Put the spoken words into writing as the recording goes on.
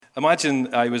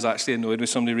Imagine I was actually annoyed with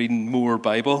somebody reading more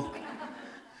Bible.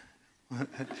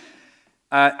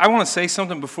 I want to say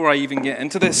something before I even get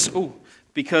into this.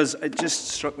 Because it just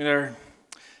struck me there,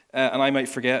 and I might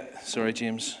forget. Sorry,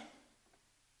 James.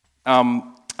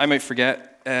 I might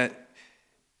forget.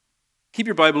 Keep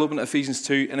your Bible open to Ephesians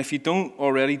 2, and if you don't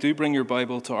already, do bring your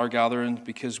Bible to our gathering,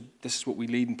 because this is what we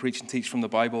lead and preach and teach from the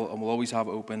Bible, and we'll always have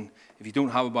it open. If you don't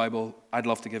have a Bible, I'd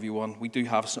love to give you one. We do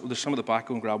have some. There's some at the back.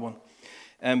 Go and grab one.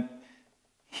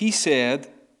 He said,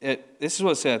 this is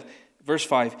what it said, verse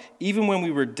 5, even when we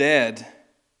were dead,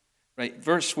 right,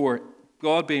 verse 4,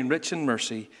 God being rich in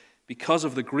mercy, because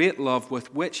of the great love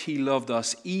with which he loved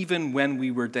us, even when we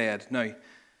were dead. Now,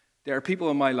 there are people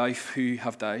in my life who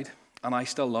have died, and I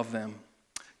still love them.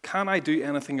 Can I do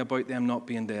anything about them not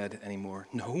being dead anymore?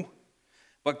 No.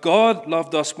 But God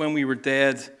loved us when we were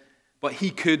dead, but he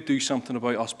could do something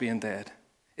about us being dead.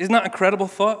 Isn't that an incredible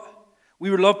thought? We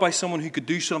were loved by someone who could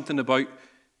do something about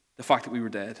the fact that we were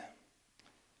dead.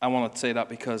 I want to say that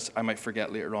because I might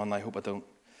forget later on, and I hope I don't.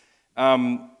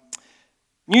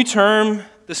 New term.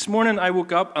 This morning I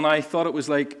woke up and I thought it was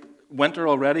like winter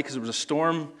already because it was a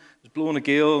storm. It was blowing a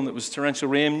gale and it was torrential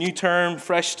rain. New term,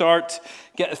 fresh start.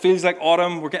 It feels like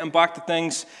autumn. We're getting back to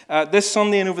things. This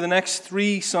Sunday and over the next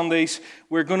 3 Sundays,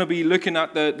 we're going to be looking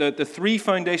at the 3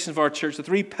 foundations of our church, the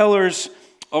 3 pillars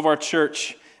of our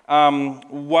church.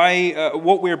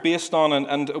 What we're based on,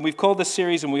 and we've called this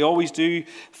series, and we always do,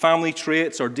 family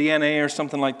traits or DNA or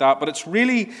something like that, but it's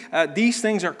really, these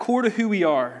things are core to who we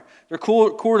are. They're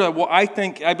core to what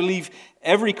I believe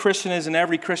every Christian is and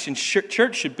every Christian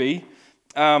church should be,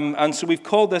 and so we've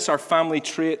called this our family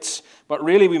traits, but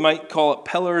really we might call it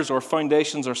pillars or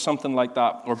foundations or something like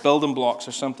that, or building blocks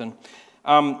or something.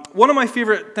 One of my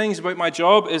favorite things about my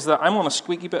job is that I'm on a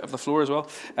squeaky bit of the floor as well.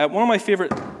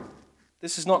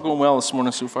 This is not going well this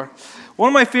morning so far. One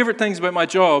of my favorite things about my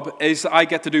job is that I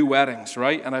get to do weddings,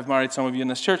 right? And I've married some of you in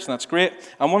this church, and that's great.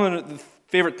 And one of the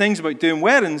favorite things about doing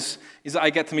weddings is that I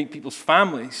get to meet people's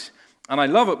families. And I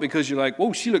love it because you're like,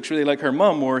 whoa, she looks really like her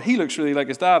mum, or he looks really like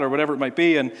his dad, or whatever it might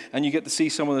be. And you get to see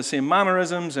some of the same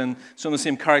mannerisms and some of the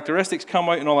same characteristics come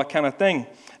out and all that kind of thing.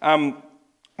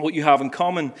 What you have in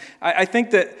common. I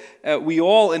think that we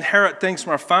all inherit things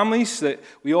from our families, that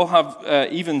we all have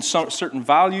even certain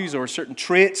values or certain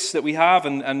traits that we have,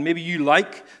 and maybe you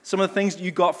like some of the things that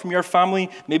you got from your family,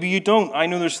 maybe you don't. I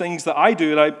know there's things that I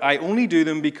do, and I only do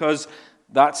them because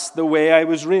that's the way I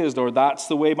was raised, or that's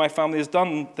the way my family has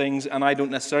done things, and I don't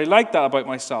necessarily like that about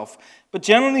myself. But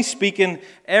generally speaking,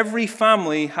 every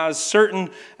family has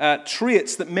certain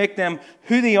traits that make them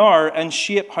who they are and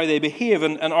shape how they behave,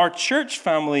 and our church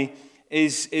family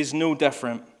is no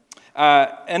different.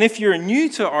 And if you're new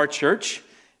to our church,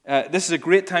 this is a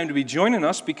great time to be joining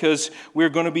us, because we're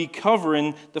going to be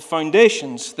covering the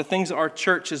foundations, the things that our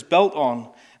church is built on.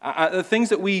 The things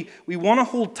that we want to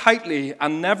hold tightly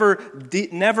and never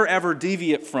ever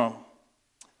deviate from.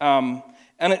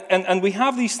 And we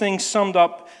have these things summed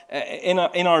up in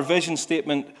our vision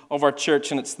statement of our church,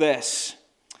 and it's this.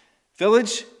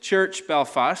 Village Church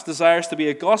Belfast desires to be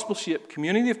a gospel-shaped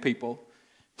community of people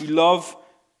who love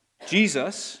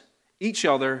Jesus, each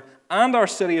other, and our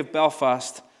city of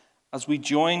Belfast as we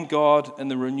join God in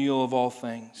the renewal of all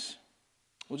things.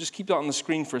 We'll just keep that on the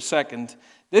screen for a second.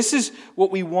 This is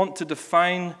what we want to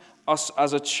define us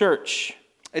as a church.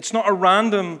 It's not a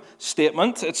random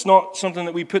statement. It's not something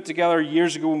that we put together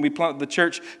years ago when we planted the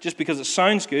church just because it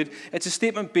sounds good. It's a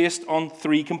statement based on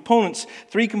 3 components.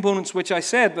 3 components which I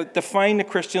said that define the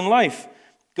Christian life: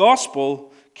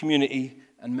 gospel, community,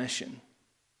 and mission.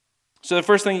 So the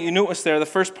first thing you notice there, the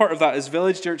first part of that is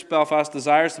Village Church Belfast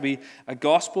desires to be a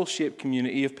gospel-shaped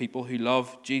community of people who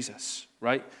love Jesus,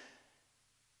 right?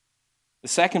 The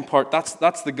second part,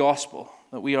 that's the gospel,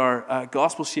 that we are a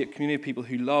gospel-shaped community of people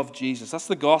who love Jesus. That's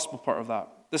the gospel part of that.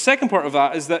 The second part of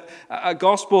that is that a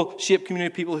gospel-shaped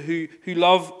community of people who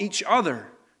love each other.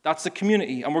 That's the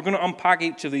community. And we're going to unpack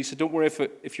each of these, so don't worry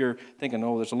if you're thinking,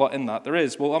 oh, there's a lot in that. There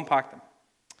is. We'll unpack them.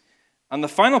 And the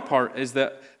final part is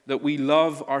that we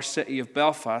love our city of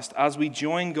Belfast as we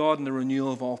join God in the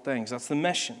renewal of all things. That's the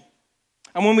mission.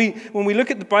 And when we look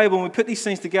at the Bible and we put these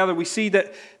things together, we see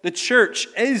that the church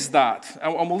is that.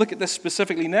 And we'll look at this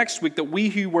specifically next week, that we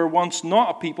who were once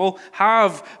not a people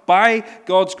have, by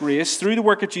God's grace, through the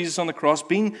work of Jesus on the cross,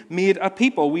 been made a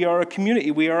people. We are a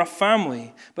community. We are a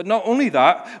family. But not only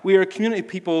that, we are a community of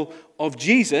people of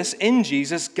Jesus, in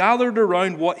Jesus, gathered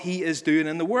around what he is doing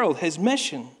in the world, his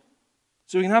mission.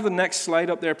 So we can have the next slide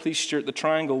up there, please, Stuart, the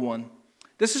triangle one.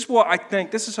 This is what I think,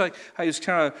 this is how he's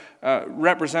kind of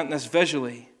representing this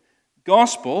visually.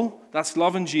 Gospel, that's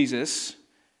loving Jesus,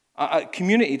 a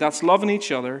community that's loving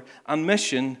each other, and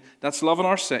mission that's loving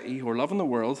our city or loving the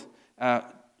world,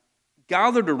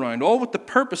 gathered around, all with the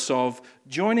purpose of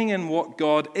joining in what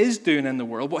God is doing in the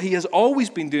world, what he has always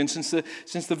been doing since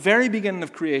the very beginning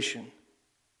of creation.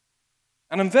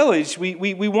 And in Village,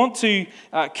 we want to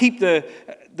keep the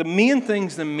main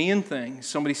things the main things.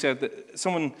 Someone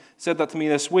said that to me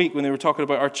this week when they were talking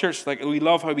about our church. Like, we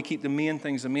love how we keep the main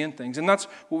things the main things. And that's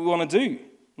what we want to do.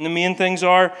 And the main things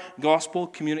are gospel,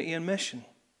 community, and mission.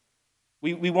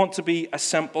 We want to be a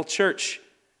simple church,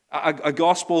 a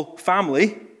gospel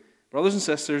family, brothers and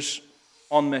sisters,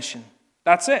 on mission.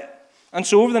 That's it. And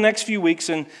so over the next few weeks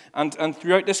and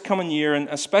throughout this coming year, and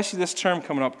especially this term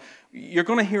coming up, you're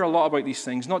going to hear a lot about these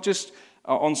things, not just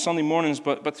on Sunday mornings,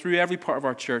 but through every part of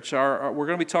our church. We're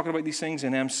going to be talking about these things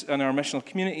in our missional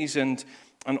communities and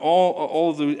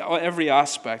every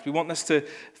aspect. We want this to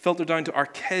filter down to our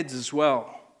kids as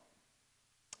well.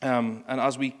 And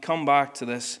as we come back to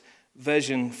this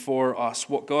vision for us,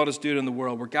 what God is doing in the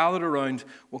world, we're gathered around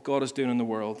what God is doing in the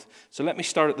world. So let me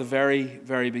start at the very,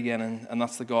 very beginning, and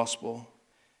that's the gospel.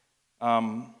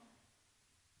 The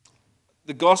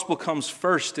gospel comes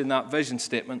first in that vision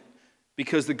statement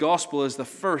because the gospel is the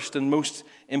first and most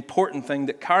important thing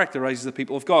that characterizes the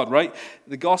people of God, right?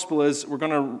 The gospel is, we're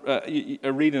going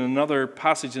to read in another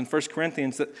passage in 1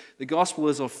 Corinthians, that the gospel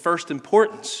is of first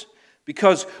importance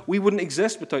because we wouldn't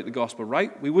exist without the gospel,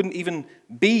 right? We wouldn't even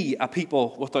be a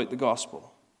people without the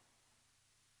gospel.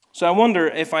 So I wonder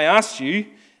if I asked you,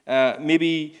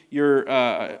 maybe you're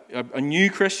a new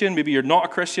Christian, maybe you're not a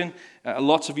Christian.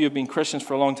 Lots of you have been Christians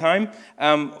for a long time.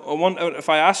 I wonder if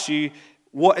I asked you,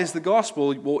 what is the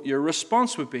gospel, what your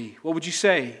response would be. What would you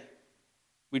say?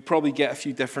 We'd probably get a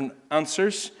few different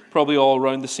answers, probably all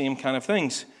around the same kind of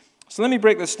things. So let me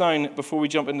break this down before we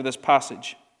jump into this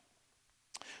passage.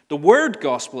 The word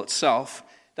gospel itself,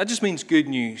 that just means good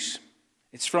news.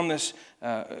 It's from this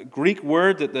Greek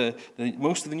word that the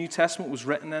most of the New Testament was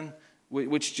written in,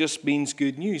 which just means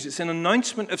good news. It's an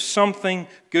announcement of something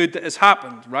good that has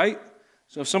happened, right?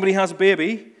 So if somebody has a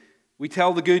baby, we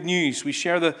tell the good news. We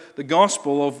share the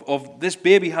gospel of this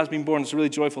baby has been born. It's a really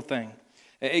joyful thing.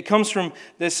 It comes from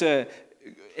this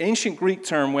ancient Greek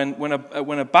term. When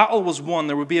a battle was won,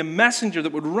 there would be a messenger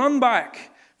that would run back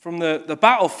from the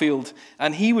battlefield,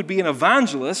 and he would be an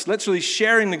evangelist, literally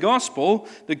sharing the gospel,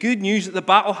 the good news that the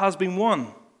battle has been won.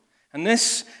 And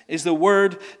this is the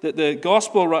word that the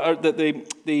gospel, that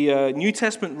the New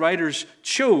Testament writers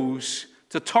chose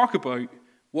to talk about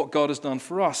what God has done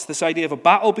for us. This idea of a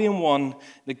battle being won,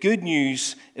 the good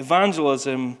news,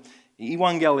 evangelism,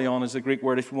 evangelion is the Greek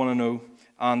word if you want to know,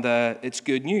 and it's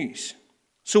good news.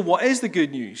 So what is the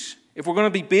good news? If we're going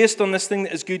to be based on this thing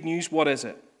that is good news, what is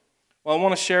it? Well, I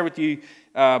want to share with you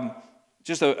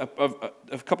just a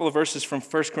couple of verses from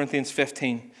 1 Corinthians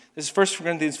 15. This is 1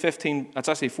 Corinthians 15, that's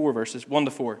actually 4 verses, 1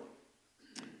 to 4.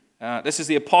 This is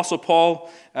the Apostle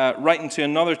Paul writing to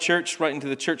another church, writing to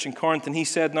the church in Corinth, and he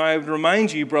said, "Now I would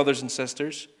remind you, brothers and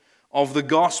sisters, of the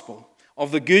gospel,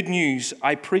 of the good news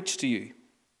I preached to you,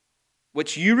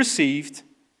 which you received,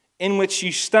 in which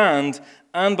you stand,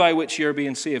 and by which you are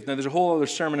being saved." Now, there's a whole other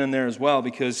sermon in there as well,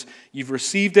 because you've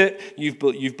received it, you've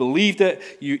believed it,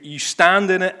 you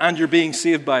stand in it, and you're being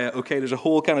saved by it. Okay, there's a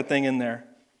whole kind of thing in there.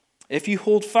 "If you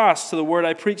hold fast to the word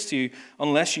I preached to you,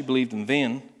 unless you believed in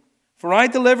vain. For I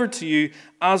delivered to you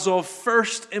as of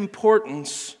first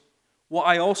importance what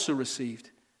I also received."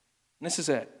 And this is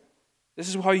it. This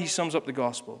is how he sums up the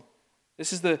gospel.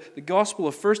 This is the gospel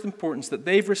of first importance that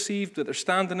they've received, that they're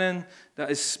standing in, that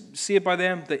is saved by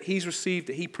them, that he's received,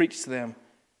 that he preached to them.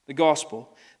 The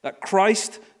gospel. That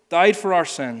Christ died for our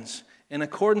sins in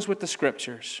accordance with the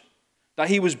scriptures. That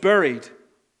he was buried.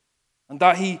 And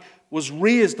that he was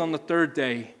raised on the third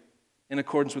day in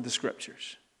accordance with the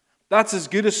scriptures. That's as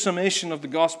good a summation of the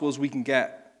gospel as we can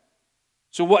get.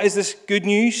 So what is this good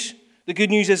news? The good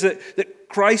news is that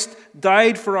Christ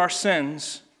died for our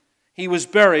sins, he was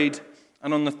buried,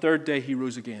 and on the third day he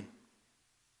rose again.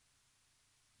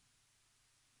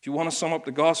 If you want to sum up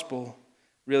the gospel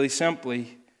really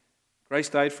simply,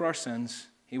 Christ died for our sins,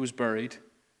 he was buried,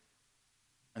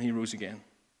 and he rose again,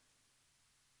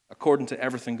 according to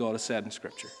everything God has said in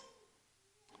Scripture.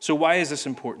 So why is this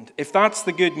important? If that's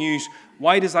the good news,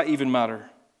 why does that even matter?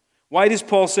 Why does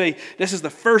Paul say this is the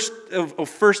first of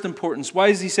first importance? Why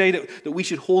does he say that we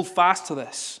should hold fast to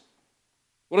this?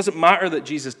 What does it matter that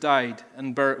Jesus died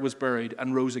and was buried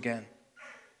and rose again?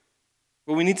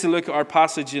 Well, we need to look at our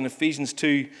passage in Ephesians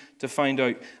 2 to find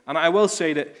out. And I will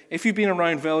say that if you've been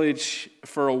around Village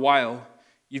for a while,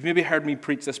 you've maybe heard me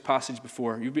preach this passage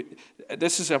before.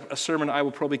 This is a sermon I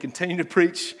will probably continue to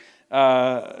preach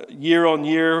year on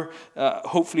year,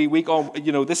 hopefully week on.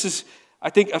 I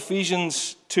think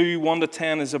Ephesians 2,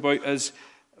 1-10 is about as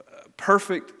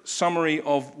perfect summary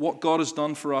of what God has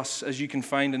done for us as you can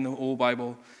find in the whole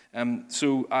Bible.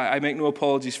 So I make no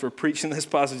apologies for preaching this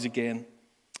passage again.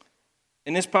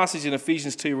 In this passage in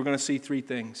Ephesians 2, we're going to see three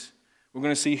things. We're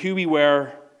going to see who we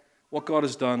were, what God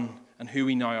has done, and who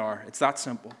we now are. It's that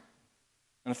simple.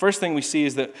 And the first thing we see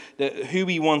is that who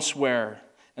we once were.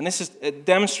 And it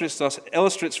demonstrates to us,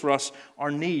 illustrates for us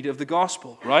our need of the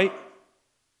gospel, right?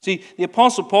 See, the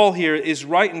Apostle Paul here is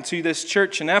writing to this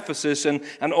church in Ephesus and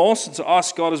also to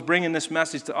us. God is bringing this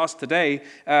message to us today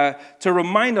to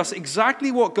remind us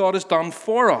exactly what God has done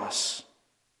for us.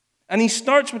 And he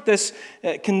starts with this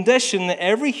condition that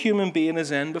every human being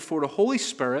is in before the Holy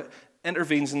Spirit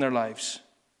intervenes in their lives.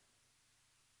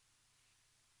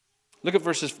 Look at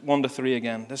verses 1-3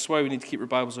 again. This is why we need to keep our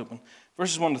Bibles open.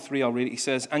 Verses 1-3, I'll read it. He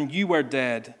says, "And you were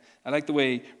dead." I like the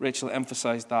way Rachel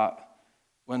emphasized that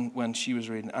when she was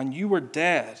reading. "And you were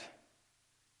dead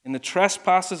in the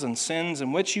trespasses and sins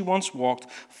in which you once walked,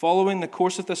 following the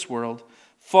course of this world,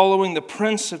 following the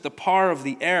prince of the power of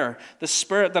the air, the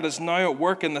spirit that is now at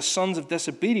work in the sons of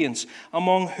disobedience,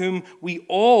 among whom we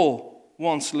all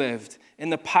once lived in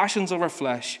the passions of our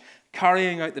flesh,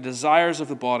 carrying out the desires of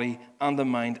the body and the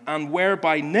mind, and were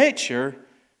by nature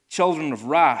children of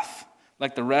wrath,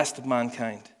 like the rest of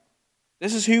mankind."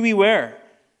 This is who we were.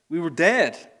 We were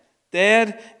dead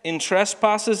in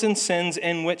trespasses and sins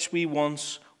in which we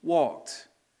once walked.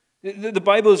 The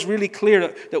Bible is really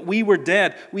clear that we were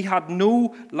dead. We had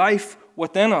no life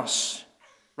within us,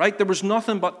 right? There was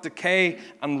nothing but decay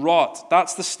and rot.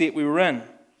 That's the state we were in.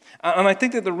 And I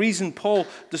think that the reason Paul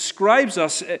describes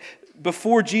us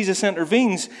before Jesus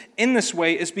intervenes in this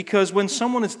way is because when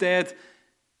someone is dead,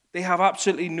 they have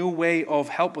absolutely no way of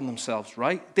helping themselves,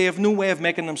 right? They have no way of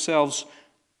making themselves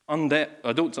undead.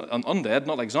 Undead,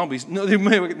 not like zombies. No, they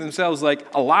may make themselves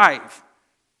like alive.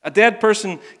 A dead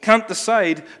person can't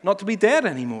decide not to be dead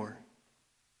anymore.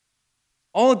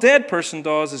 All a dead person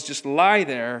does is just lie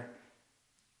there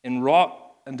in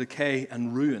rot and decay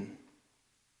and ruin.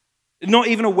 They're not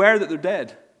even aware that they're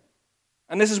dead.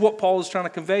 And this is what Paul is trying to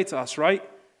convey to us, right?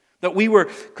 That we were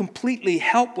completely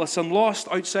helpless and lost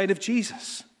outside of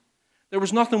Jesus. There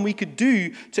was nothing we could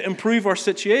do to improve our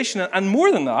situation. And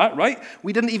more than that, right?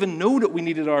 We didn't even know that we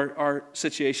needed our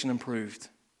situation improved.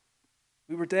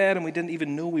 We were dead and we didn't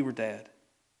even know we were dead.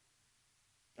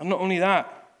 And not only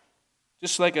that,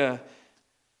 just like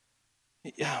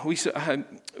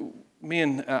me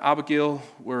and Abigail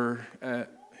were,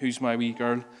 who's my wee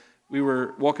girl, we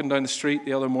were walking down the street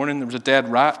the other morning. There was a dead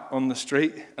rat on the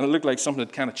street, and it looked like something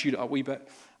had kind of chewed it up a wee bit.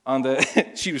 And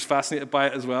she was fascinated by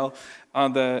it as well.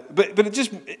 And but it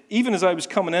just, even as I was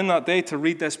coming in that day to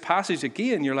read this passage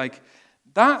again, you're like,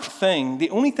 that thing, the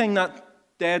only thing that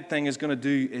dead thing is going to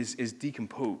do is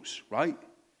decompose, right?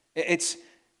 It's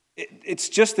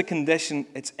just the condition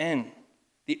it's in.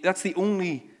 That's the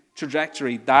only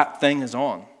trajectory that thing is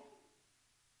on.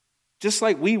 Just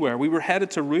like we were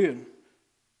headed to ruin.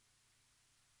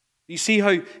 You see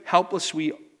how helpless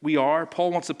we are?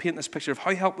 Paul wants to paint this picture of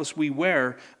how helpless we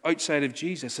were outside of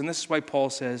Jesus. And this is why Paul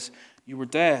says, you were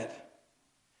dead.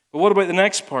 But what about the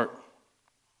next part?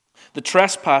 The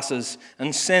trespasses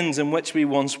and sins in which we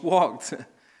once walked.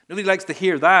 Nobody likes to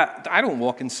hear that. I don't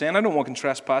walk in sin. I don't walk in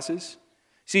trespasses.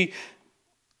 See,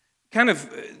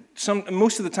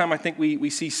 most of the time I think we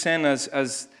see sin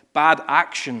as bad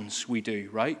actions we do,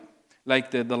 right?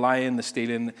 Like the lying, the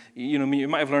stealing. You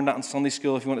might have learned that in Sunday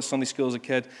school if you went to Sunday school as a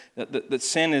kid, that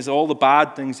sin is all the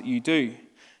bad things that you do.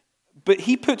 But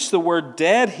he puts the word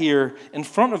dead here in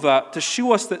front of that to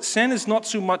show us that sin is not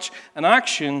so much an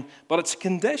action, but it's a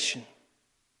condition.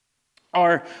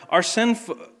 Our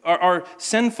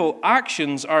sinful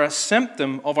actions are a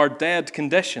symptom of our dead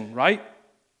condition, right?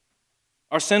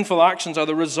 Our sinful actions are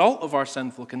the result of our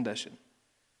sinful condition.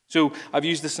 So I've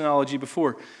used this analogy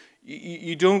before.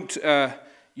 You don't have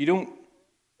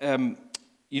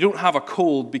a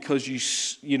cold because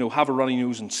you have a runny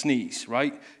nose and sneeze,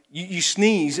 right? You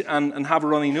sneeze and have a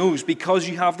runny nose because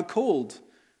you have the cold.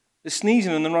 The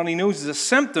sneezing and the runny nose is a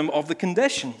symptom of the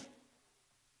condition.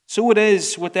 So it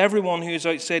is with everyone who is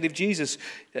outside of Jesus.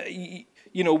 We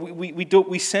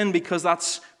sin because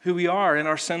that's who we are in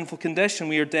our sinful condition.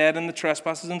 We are dead in the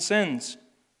trespasses and sins.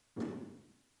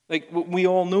 Like, we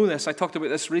all know this. I talked about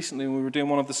this recently when we were doing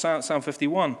one of the Psalm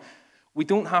 51. We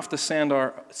don't have to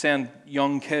send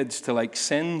young kids to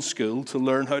sin school to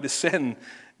learn how to sin.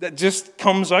 That just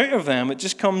comes out of them. It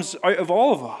just comes out of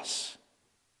all of us.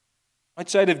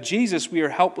 Outside of Jesus, we are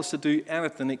helpless to do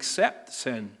anything except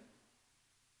sin.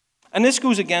 And this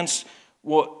goes against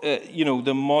what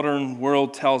the modern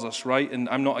world tells us, right? And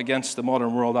I'm not against the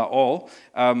modern world at all.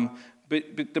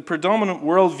 But the predominant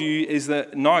worldview is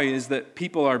that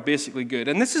people are basically good.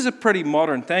 And this is a pretty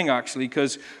modern thing, actually,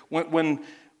 because when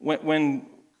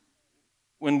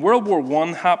World War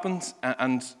I happened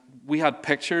and we had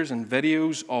pictures and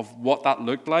videos of what that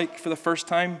looked like for the first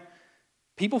time,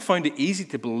 people found it easy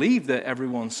to believe that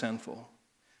everyone's sinful.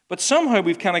 But somehow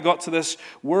we've kind of got to this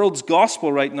world's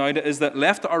gospel right now that is that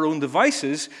left to our own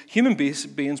devices, human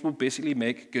beings will basically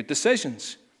make good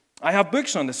decisions. I have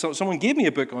books on this. So someone gave me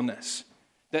a book on this.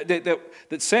 That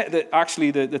said that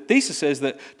actually the thesis is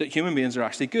that human beings are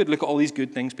actually good. Look at all these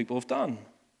good things people have done.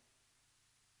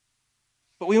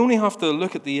 But we only have to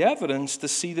look at the evidence to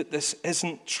see that this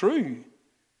isn't true.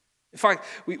 In fact,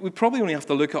 we probably only have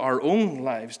to look at our own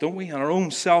lives, don't we? And our own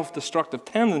self-destructive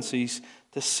tendencies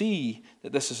to see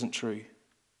that this isn't true.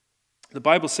 The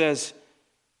Bible says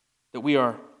that we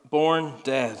are born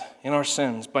dead in our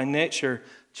sins, by nature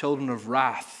children of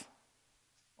wrath,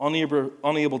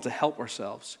 unable to help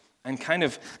ourselves, and kind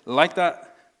of like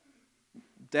that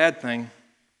dead thing,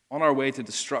 on our way to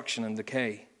destruction and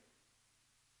decay.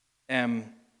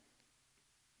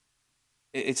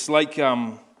 It's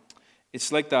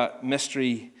like that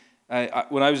mystery.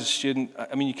 When I was a student,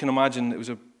 I mean, you can imagine it was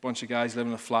a bunch of guys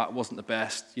living in a flat. It wasn't the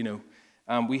best,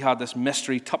 We had this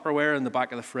mystery Tupperware in the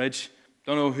back of the fridge.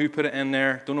 Don't know who put it in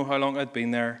there. Don't know how long it had been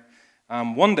there.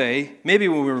 One day, maybe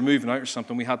when we were moving out or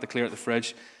something, we had to clear out the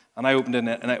fridge, and I opened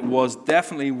it, and it was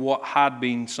definitely what had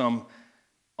been some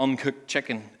uncooked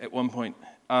chicken at one point.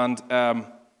 And now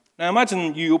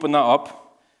imagine you open that up,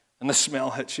 and the smell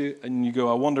hits you, and you go,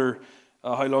 I wonder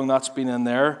how long that's been in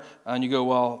there. And you go,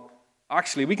 well,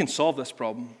 actually, we can solve this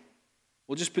problem.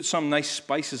 We'll just put some nice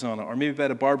spices on it, or maybe a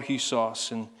bit of barbecue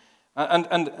sauce, and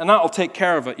that'll take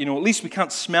care of it. At least we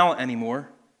can't smell it anymore.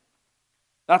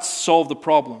 That's solved the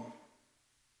problem.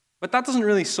 But that doesn't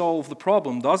really solve the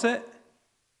problem, does it?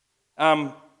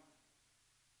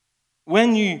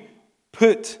 When you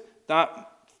put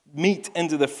that meat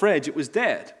into the fridge, it was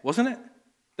dead, wasn't it?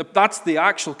 That's the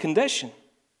actual condition.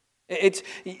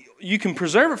 You can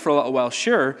preserve it for a little while,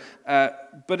 sure,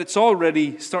 but it's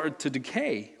already started to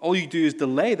decay. All you do is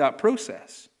delay that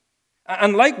process.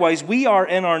 And likewise, we are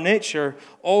in our nature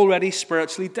already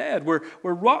spiritually dead. We're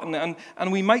rotten,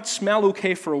 and we might smell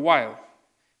okay for a while.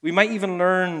 We might even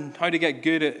learn how to get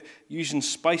good at using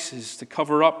spices to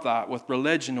cover up that with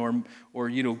religion or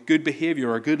good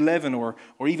behavior or good living or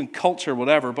even culture,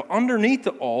 whatever. But underneath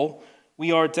it all,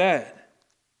 we are dead.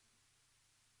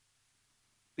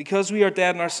 Because we are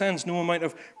dead in our sins, no amount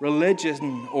of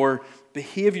religion or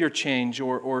behavior change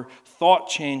or thought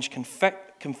change can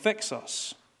fix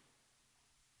us.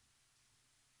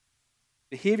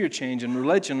 Behavior change and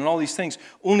religion and all these things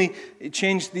only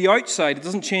change the outside. It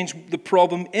doesn't change the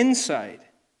problem inside.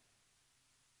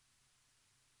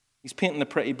 He's painting a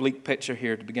pretty bleak picture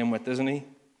here to begin with, isn't he?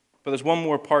 But there's one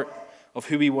more part of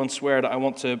who we once were that I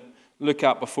want to look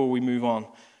at before we move on.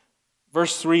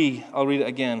 Verse 3, I'll read it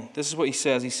again. This is what he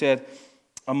says. He said,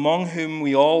 among whom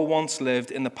we all once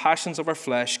lived in the passions of our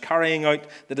flesh, carrying out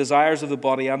the desires of the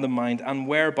body and the mind, and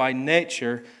were by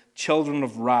nature children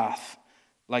of wrath,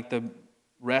 like the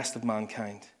rest of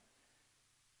mankind.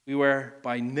 We were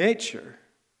by nature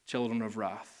children of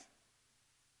wrath.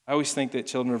 I always think that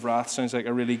children of wrath sounds like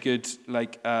a really good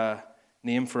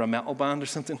name for a metal band or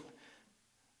something.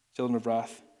 Children of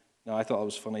wrath. No, I thought it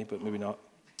was funny, but maybe not.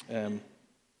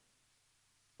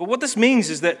 But what this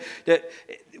means is that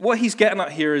what he's getting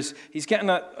at here is he's getting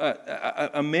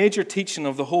at a major teaching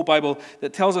of the whole Bible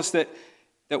that tells us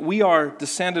that we are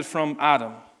descended from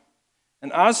Adam.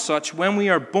 And as such, when we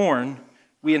are born,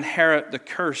 we inherit the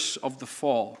curse of the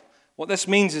fall. What this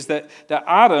means is that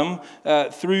Adam,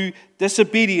 through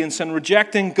disobedience and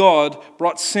rejecting God,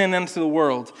 brought sin into the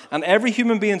world. And every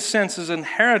human being since has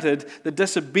inherited the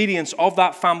disobedience of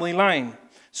that family line.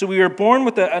 So we are born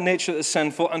with a nature that is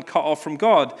sinful and cut off from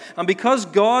God. And because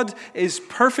God is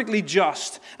perfectly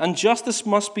just, and justice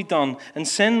must be done, and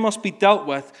sin must be dealt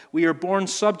with, we are born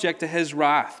subject to his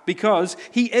wrath, because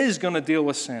he is going to deal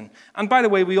with sin. And by the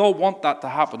way, we all want that to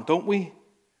happen, don't we?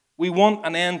 We want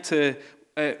an end to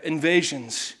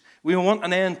invasions. We want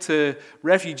an end to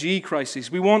refugee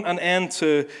crises. We want an end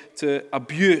to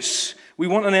abuse. We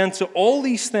want an end to all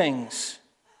these things.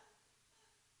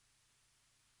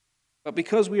 But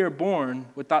because we are born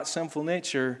with that sinful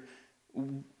nature,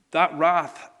 that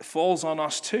wrath falls on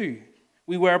us too.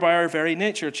 We were by our very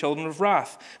nature children of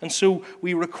wrath. And so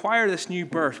we require this new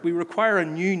birth. We require a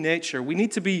new nature. We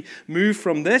need to be moved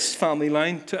from this family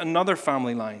line to another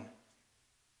family line.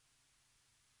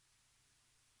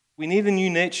 We need a new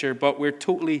nature, but we're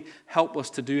totally helpless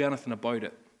to do anything about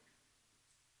it.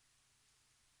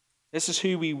 This is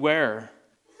who we were.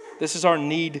 This is our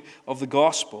need of the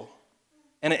gospel.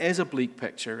 And it is a bleak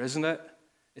picture, isn't it?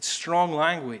 It's strong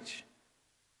language.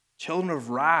 Children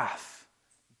of wrath,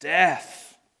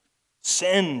 death,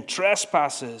 sin,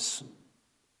 trespasses,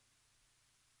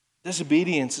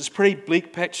 disobedience. It's a pretty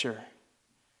bleak picture.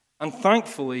 And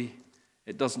thankfully,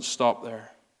 it doesn't stop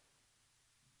there.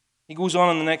 He goes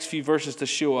on in the next few verses to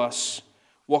show us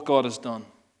what God has done.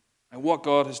 And what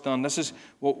God has done. This is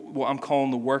what I'm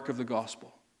calling the work of the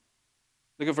gospel.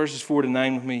 Look at verses 4 to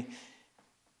 9 with me.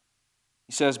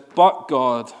 He says, but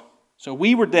God. So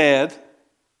we were dead,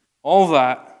 all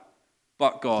that,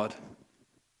 but God.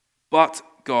 But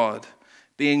God,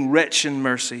 being rich in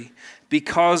mercy,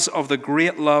 because of the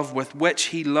great love with which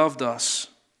he loved us,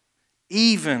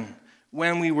 even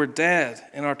when we were dead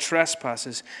in our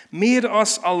trespasses, made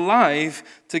us alive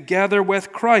together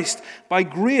with Christ. By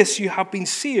grace you have been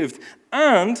saved,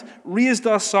 and raised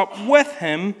us up with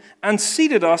him, and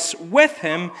seated us with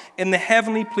him in the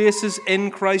heavenly places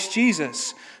in Christ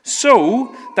Jesus,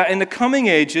 so that in the coming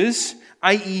ages,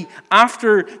 i.e.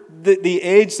 after the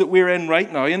age that we're in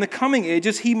right now, in the coming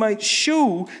ages, he might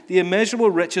show the immeasurable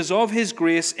riches of his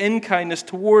grace in kindness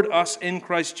toward us in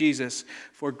Christ Jesus.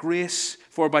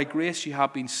 For by grace you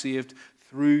have been saved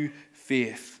through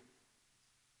faith.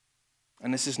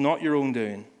 And this is not your own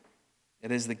doing.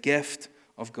 It is the gift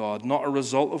of God, not a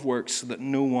result of works, so that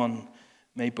no one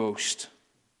may boast.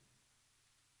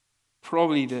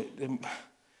 Probably the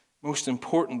most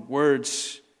important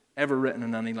words ever written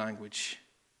in any language.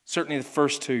 Certainly the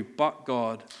first two, but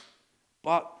God.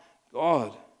 But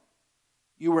God.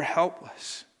 You were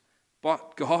helpless,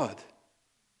 but God.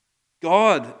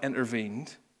 God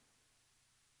intervened.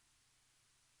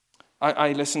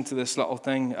 I listened to this little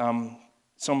thing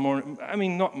some morning. I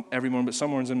mean, not every morning, but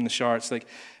some mornings I'm in the shower. It's like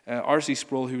R.C.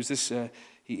 Sproul, who was this,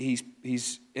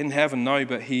 he's in heaven now,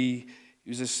 but he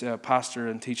was this pastor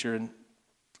and teacher, and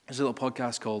there's a little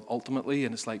podcast called Ultimately,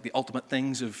 and it's like the ultimate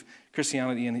things of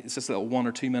Christianity, and it's this little 1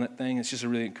 or 2 minute thing. It's just a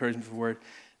really encouraging word.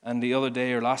 And the other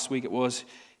day, or last week it was,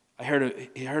 I heard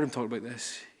him talk about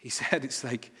this. He said it's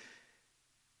like,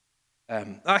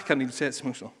 I can't even say it, it's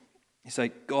emotional. It's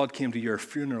like God came to your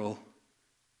funeral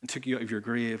and took you out of your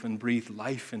grave and breathed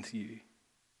life into you. He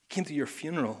came to your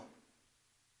funeral.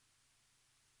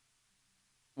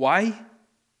 Why?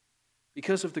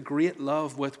 Because of the great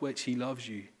love with which he loves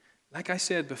you. Like I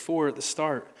said before at the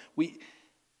start,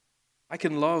 I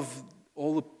can love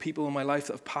all the people in my life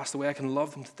that have passed away. I can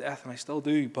love them to death, and I still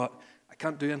do, but I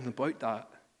can't do anything about that.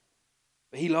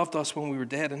 But he loved us when we were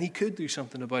dead, and he could do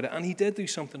something about it, and he did do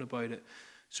something about it.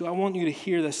 So I want you to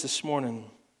hear this morning.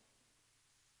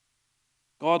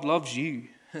 God loves you.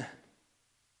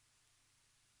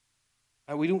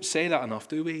 We don't say that enough,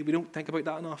 do we? We don't think about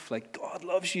that enough. Like, God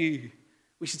loves you.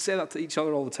 We should say that to each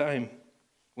other all the time.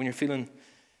 When you're feeling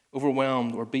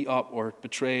overwhelmed or beat up or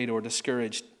betrayed or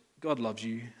discouraged, God loves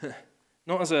you.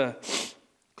 Not as a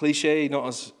cliche, not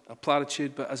as a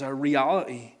platitude, but as a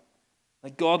reality.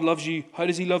 Like, God loves you. How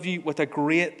does he love you? With a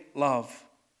great love.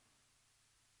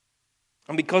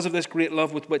 And because of this great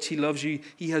love with which he loves you,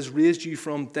 he has raised you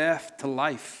from death to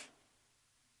life.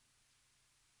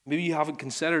 Maybe you haven't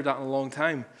considered that in a long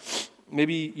time.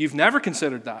 Maybe you've never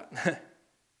considered that.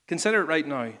 Consider it right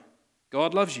now.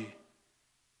 God loves you.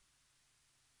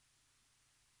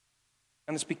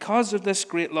 And it's because of this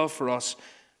great love for us,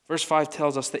 verse 5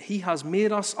 tells us that he has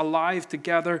made us alive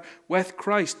together with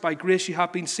Christ. By grace you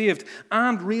have been saved,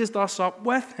 and raised us up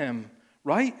with him.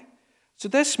 Right? So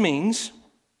this means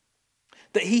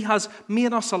that he has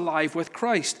made us alive with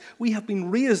Christ. We have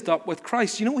been raised up with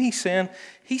Christ. You know what he's saying?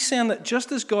 He's saying that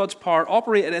just as God's power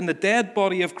operated in the dead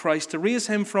body of Christ to raise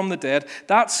him from the dead,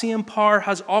 that same power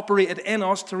has operated in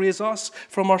us to raise us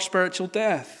from our spiritual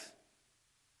death.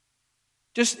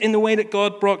 Just in the way that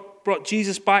God brought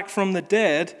Jesus back from the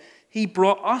dead, he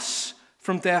brought us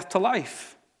from death to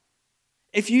life.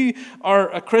 If you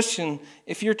are a Christian,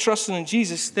 if you're trusting in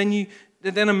Jesus, then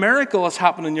a miracle has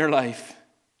happened in your life.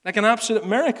 Like an absolute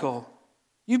miracle.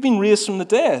 You've been raised from the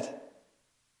dead.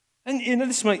 And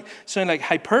this might sound like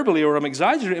hyperbole or I'm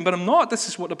exaggerating, but I'm not. This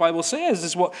is what the Bible says.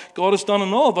 This is what God has done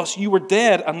in all of us. You were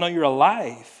dead and now you're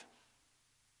alive.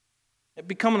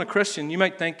 Becoming a Christian, you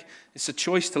might think it's a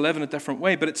choice to live in a different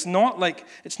way, but it's not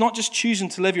just choosing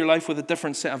to live your life with a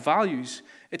different set of values.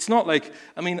 It's not like,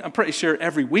 I'm pretty sure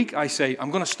every week I say, I'm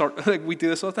going to start, like we do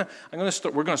this all the time,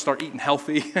 we're going to start eating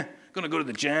healthy, going to go to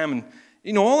the gym,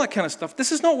 and all that kind of stuff.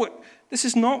 This is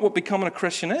not what becoming a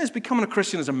Christian is. Becoming a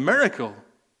Christian is a miracle.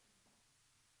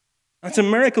 And it's a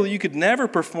miracle that you could never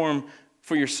perform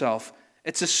for yourself.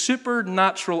 It's a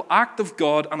supernatural act of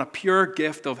God and a pure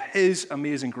gift of His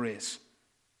amazing grace.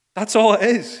 That's all it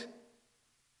is.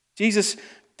 Jesus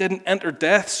didn't enter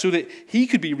death so that He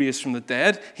could be raised from the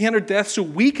dead. He entered death so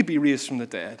we could be raised from the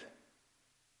dead.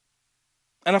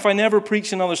 And if I never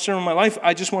preach another sermon in my life,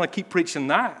 I just want to keep preaching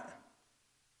that.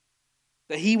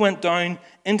 That He went down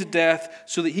into death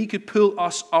so that He could pull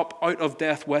us up out of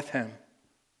death with Him.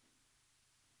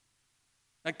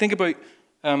 Like think about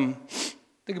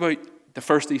the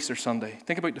first Easter Sunday.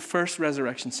 Think about the first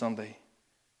Resurrection Sunday.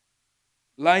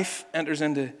 Life enters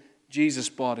into Jesus'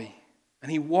 body,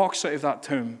 and He walks out of that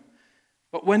tomb.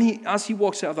 But as He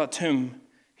walks out of that tomb,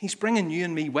 He's bringing you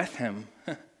and me with Him.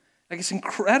 Like it's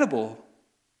incredible.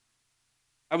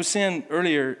 I was saying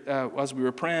earlier as we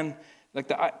were praying, like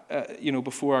that,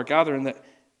 before our gathering, that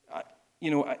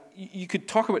you could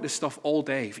talk about this stuff all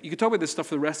day. You could talk about this stuff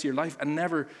for the rest of your life and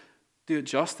never do it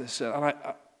justice. And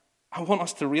I want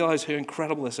us to realize how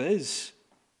incredible this is.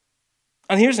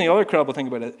 And here's the other incredible thing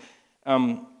about it.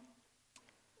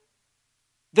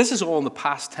 This is all in the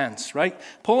past tense, right?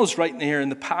 Paul is writing here in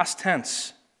the past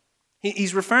tense.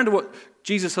 He's referring to what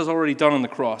Jesus has already done on the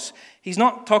cross. He's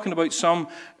not talking about some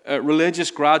religious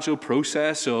gradual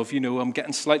process of, I'm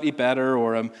getting slightly better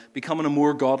or I'm becoming a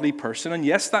more godly person. And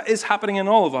yes, that is happening in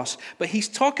all of us. But he's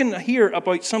talking here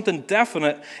about something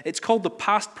definite. It's called the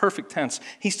past perfect tense.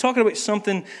 He's talking about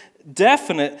something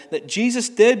definite that Jesus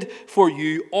did for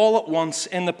you all at once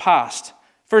in the past.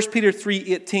 1 Peter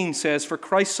 3:18 says, "For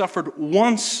Christ suffered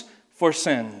once for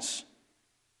sins."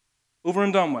 Over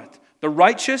and done with. The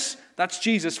righteous, that's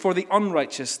Jesus. For the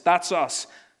unrighteous, that's us.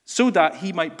 So that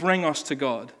He might bring us to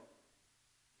God.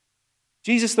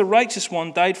 Jesus, the righteous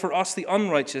one, died for us, the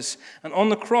unrighteous. And on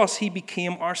the cross, He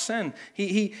became our sin.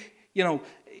 He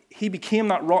became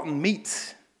that rotten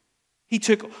meat. He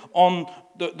took on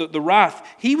the wrath.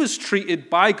 He was treated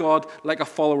by God like a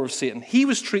follower of Satan. He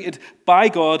was treated by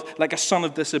God like a son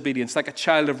of disobedience, like a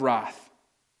child of wrath.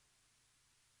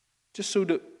 Just so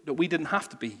that we didn't have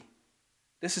to be.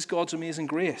 This is God's amazing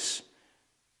grace.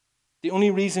 The only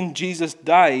reason Jesus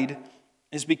died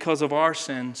is because of our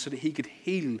sin, so that He could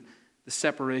heal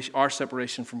our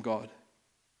separation from God.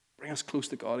 Bring us close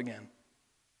to God again.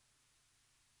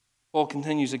 Paul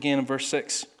continues again in verse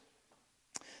 6.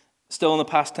 Still in the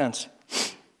past tense.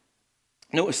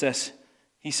 Notice this.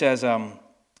 He says,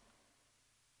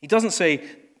 he doesn't say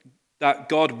that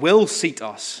God will seat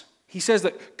us. He says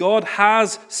that God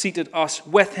has seated us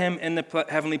with Him in the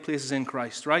heavenly places in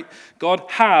Christ, right? God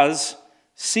has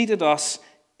seated us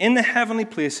in the heavenly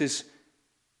places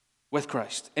with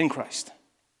Christ, in Christ.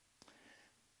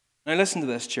 Now listen to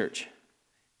this, church.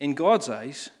 In God's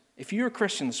eyes, if you're a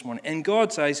Christian this morning, in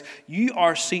God's eyes, you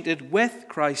are seated with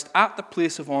Christ at the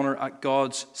place of honor at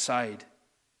God's side.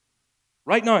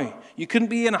 Right now. You couldn't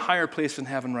be in a higher place in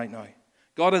heaven right now.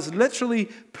 God has literally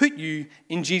put you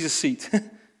in Jesus' seat.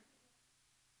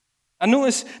 And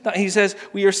notice that He says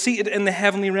we are seated in the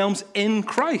heavenly realms in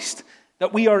Christ,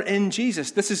 that we are in Jesus.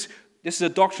 This is a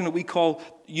doctrine that we call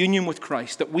union with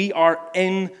Christ, that we are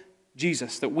in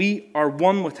Jesus, that we are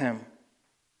one with Him,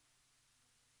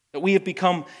 that we have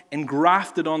become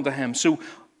engrafted onto Him. So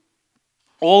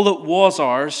all that was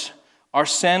ours, our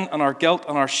sin and our guilt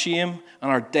and our shame and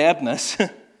our deadness,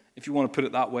 if you want to put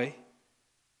it that way,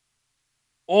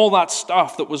 all that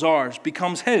stuff that was ours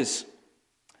becomes His.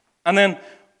 And then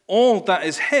all that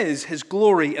is His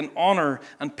glory and honor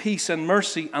and peace and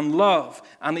mercy and love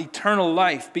and eternal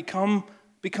life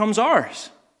becomes ours.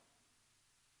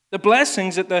 The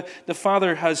blessings that the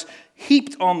Father has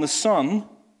heaped on the Son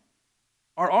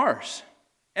are ours.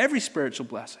 Every spiritual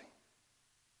blessing.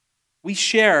 We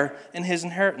share in His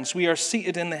inheritance. We are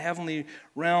seated in the heavenly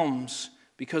realms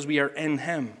because we are in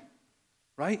Him.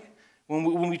 Right?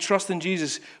 When we trust in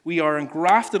Jesus, we are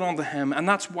engrafted onto Him, and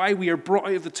that's why we are brought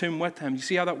out of the tomb with Him. You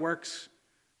see how that works?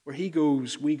 Where He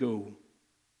goes, we go.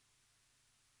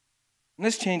 And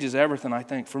this changes everything, I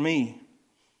think, for me,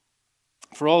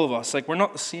 for all of us. Like, we're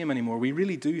not the same anymore. We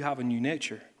really do have a new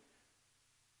nature.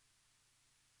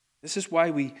 This is why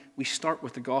we start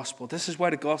with the gospel. This is why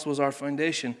the gospel is our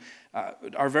foundation.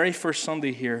 Our very first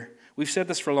Sunday here, we've said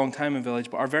this for a long time in Village,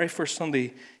 but our very first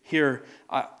Sunday here,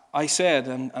 I said,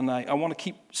 and I want to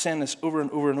keep saying this over and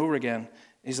over and over again,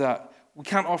 is that we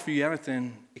can't offer you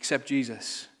anything except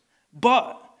Jesus.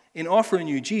 But in offering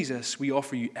you Jesus, we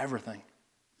offer you everything.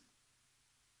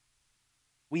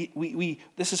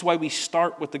 This is why we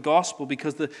start with the gospel,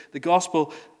 because the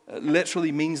gospel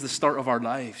literally means the start of our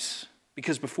lives.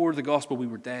 Because before the gospel, we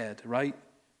were dead, right?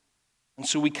 And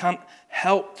so we can't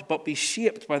help but be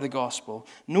shaped by the gospel.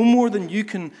 No more than you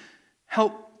can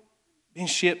help being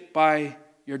shaped by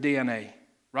your DNA,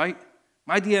 right?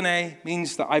 My DNA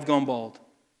means that I've gone bald.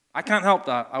 I can't help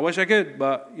that. I wish I could,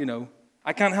 but,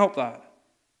 I can't help that.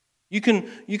 You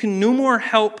can no more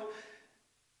help.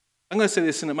 I'm going to say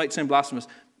this, and it might sound blasphemous.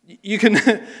 You can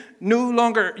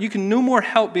no more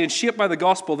help being shaped by the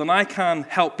gospel than I can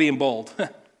help being bald.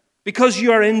 Because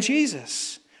you are in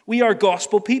Jesus. We are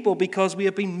gospel people because we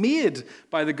have been made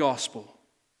by the gospel.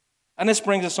 And this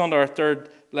brings us on to our third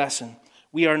lesson.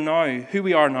 We are now who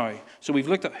we are now. So we've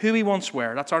looked at who we once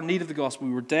were. That's our need of the gospel.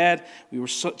 We were dead. We were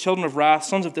children of wrath,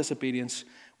 sons of disobedience.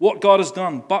 What God has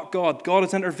done, but God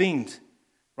has intervened.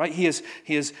 Right? He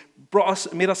has brought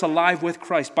us, made us alive with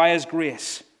Christ by His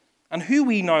grace. And who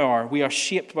we now are, we are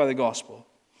shaped by the gospel.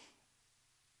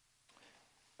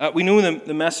 We know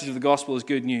the message of the gospel is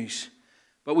good news.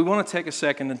 But we want to take a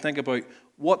second and think about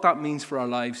what that means for our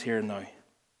lives here and now.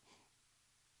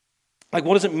 Like,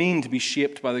 what does it mean to be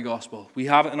shaped by the gospel? We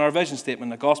have it in our vision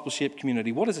statement, a gospel-shaped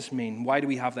community. What does this mean? Why do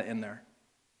we have that in there?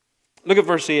 Look at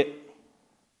verse 8.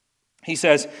 He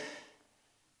says,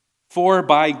 "For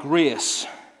by grace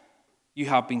you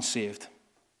have been saved,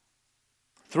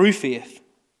 through faith.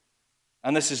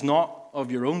 And this is not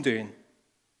of your own doing.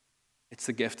 It's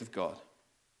the gift of God."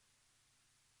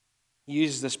 He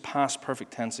uses this past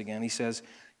perfect tense again. He says,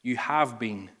 you have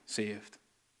been saved.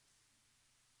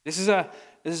 This is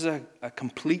a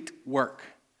complete work.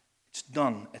 It's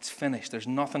done. It's finished. There's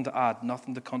nothing to add,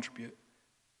 nothing to contribute.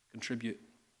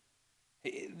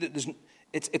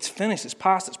 It's finished. It's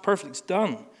past. It's perfect. It's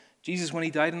done. Jesus, when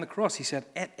He died on the cross, He said,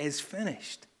 it is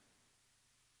finished.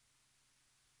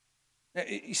 Now,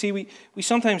 you see, we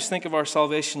sometimes think of our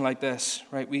salvation like this,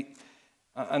 right?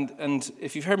 And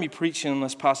if you've heard me preaching on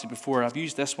this passage before, I've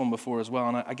used this one before as well.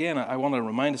 And I want to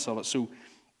remind us of it. So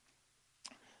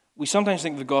we sometimes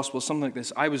think of the gospel as something like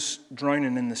this. I was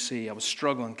drowning in the sea. I was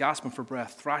struggling, gasping for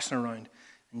breath, thrashing around.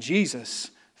 And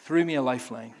Jesus threw me a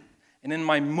lifeline. And in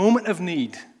my moment of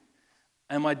need,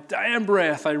 and my dying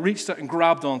breath, I reached out and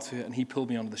grabbed onto it, and He pulled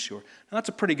me onto the shore. Now, that's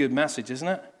a pretty good message, isn't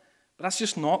it? But that's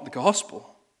just not the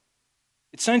gospel.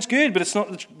 It sounds good, but it's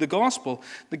not the gospel.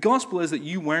 The gospel is that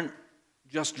you weren't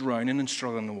just drowning and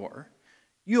struggling in the water.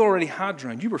 You already had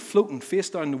drowned. You were floating face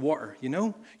down in the water,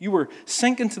 You were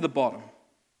sinking to the bottom.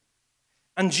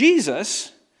 And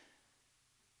Jesus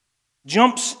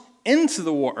jumps into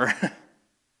the water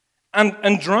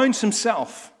and drowns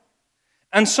Himself.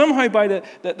 And somehow by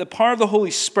the power of the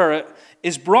Holy Spirit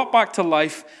is brought back to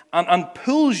life and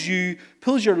pulls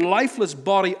your lifeless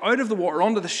body out of the water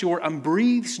onto the shore and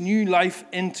breathes new life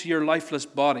into your lifeless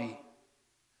body.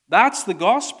 That's the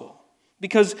gospel.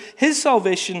 Because His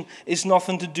salvation is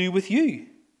nothing to do with you.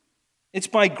 It's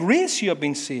by grace you have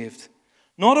been saved,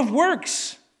 not of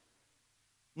works,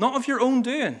 not of your own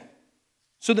doing,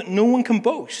 so that no one can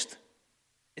boast.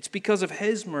 It's because of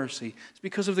His mercy. It's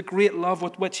because of the great love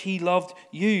with which He loved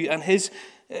you and His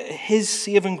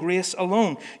saving grace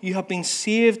alone. You have been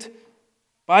saved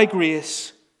by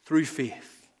grace through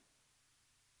faith.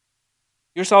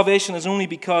 Your salvation is only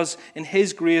because in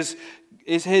His grace,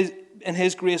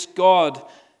 God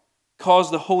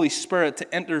caused the Holy Spirit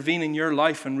to intervene in your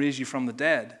life and raise you from the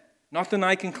dead. Nothing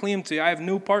I can claim to. I have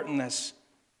no part in this.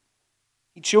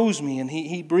 He chose me and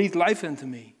He breathed life into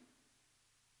me.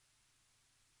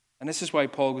 And this is why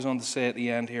Paul goes on to say at the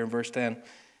end here in verse 10,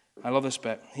 I love this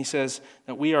bit. He says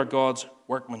that we are God's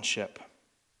workmanship.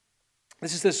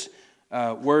 This is this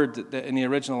word that in the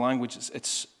original language,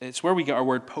 it's where we get our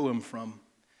word poem from.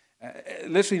 It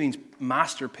literally means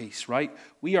masterpiece, right?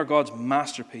 We are God's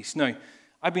masterpiece. Now,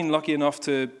 I've been lucky enough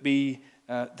to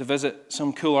visit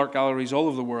some cool art galleries all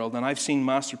over the world, and I've seen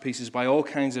masterpieces by all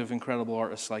kinds of incredible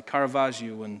artists like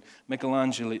Caravaggio and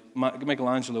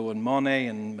Michelangelo and Monet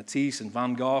and Matisse and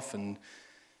Van Gogh and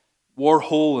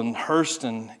Warhol and Hearst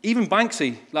and even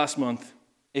Banksy last month.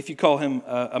 If you call him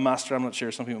a master, I'm not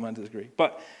sure. Some people might disagree.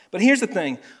 But here's the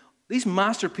thing. These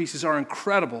masterpieces are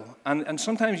incredible, and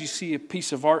sometimes you see a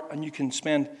piece of art and you can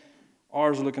spend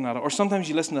hours looking at it, or sometimes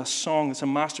you listen to a song that's a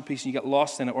masterpiece and you get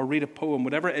lost in it, or read a poem,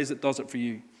 whatever it is that does it for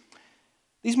you.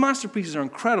 These masterpieces are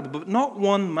incredible, but not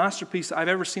one masterpiece that I've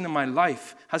ever seen in my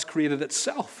life has created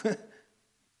itself. It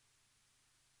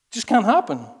just can't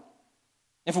happen.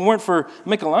 If it weren't for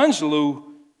Michelangelo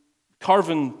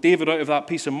carving David out of that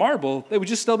piece of marble, it would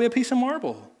just still be a piece of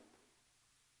marble.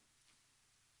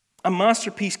 A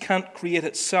masterpiece can't create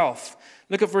itself.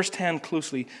 Look at verse 10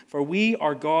 closely. For we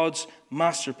are God's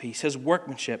masterpiece, His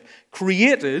workmanship,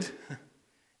 created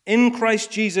in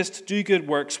Christ Jesus to do good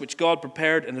works, which God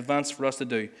prepared in advance for us to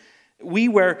do. We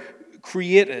were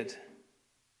created.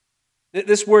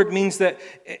 This word means that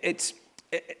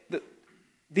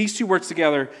these two words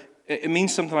together, it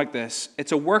means something like this.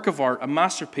 It's a work of art, a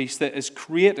masterpiece that is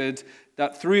created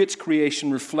that through its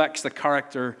creation reflects the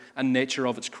character and nature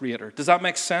of its creator. Does that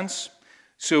make sense?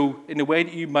 So in the way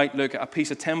that you might look at a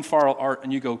piece of Tim Farrell art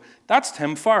and you go, that's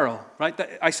Tim Farrell, right?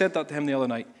 I said that to him the other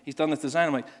night. He's done this design.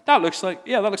 I'm like, that looks like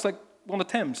one of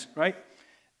Tim's, right?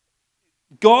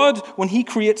 God, when he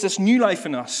creates this new life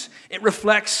in us, it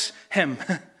reflects him.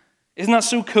 Isn't that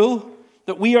so cool?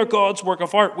 That we are God's work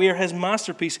of art. We are his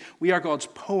masterpiece. We are God's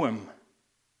poem.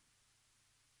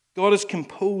 God has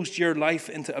composed your life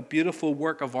into a beautiful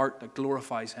work of art that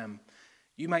glorifies him.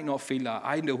 You might not feel that.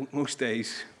 I know most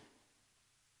days.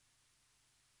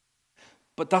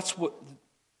 But that's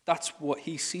what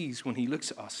he sees when he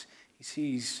looks at us. He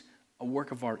sees a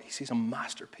work of art. He sees a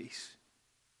masterpiece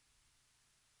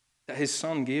that his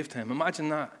son gave to him. Imagine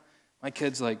that. My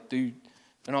kids they're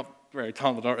not very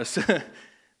talented artists.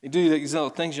 They do these little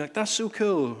things. You're like, that's so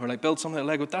cool. Or build something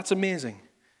like Lego. That's amazing.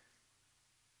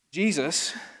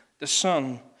 Jesus, the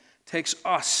Son, takes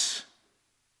us,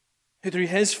 who through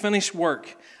his finished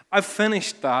work, I've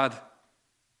finished, Dad.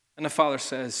 And the Father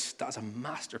says, that's a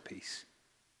masterpiece.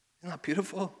 Isn't that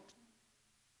beautiful?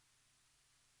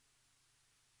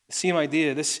 The same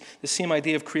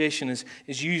idea of creation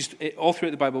is used all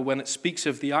throughout the Bible when it speaks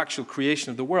of the actual creation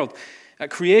of the world.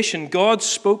 At creation, God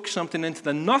spoke something into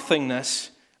the nothingness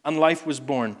and life was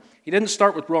born. He didn't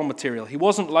start with raw material. He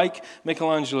wasn't like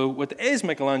Michelangelo. What is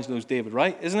Michelangelo's David,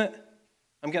 right? Isn't it?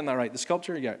 I'm getting that right. The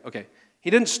sculpture? Yeah, okay.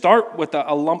 He didn't start with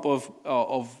a lump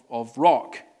of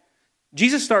rock.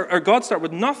 God started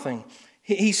with nothing.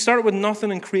 He started with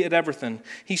nothing and created everything.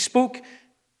 He spoke,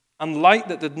 and light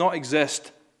that did not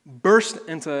exist burst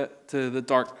into the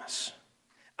darkness.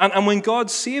 And when God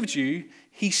saved you,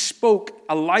 he spoke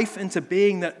a life into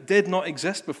being that did not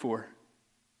exist before.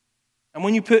 And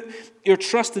when you put your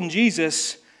trust in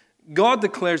Jesus, God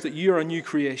declares that you are a new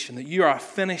creation, that you are a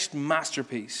finished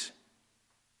masterpiece.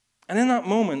 And in that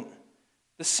moment,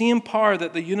 the same power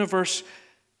that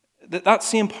that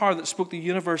same power that spoke the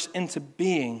universe into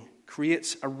being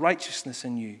creates a righteousness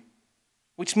in you,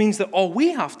 which means that all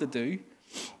we have to do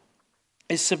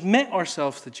is submit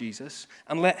ourselves to Jesus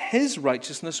and let his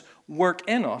righteousness work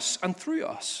in us and through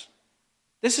us.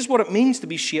 This is what it means to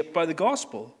be shaped by the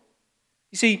gospel.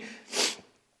 You see,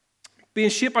 being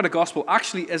shaped by the gospel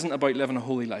actually isn't about living a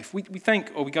holy life. We think,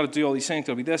 we got to do all these things,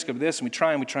 got to be this, and we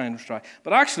try.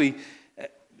 But actually,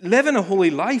 living a holy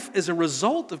life is a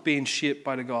result of being shaped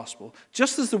by the gospel.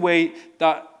 Just as the way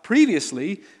that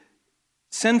previously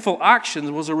sinful actions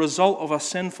was a result of a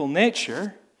sinful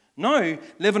nature, now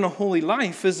living a holy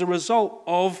life is the result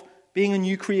of being a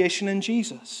new creation in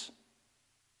Jesus.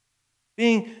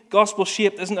 Being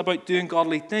gospel-shaped isn't about doing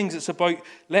godly things. It's about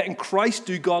letting Christ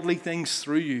do godly things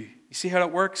through you. You see how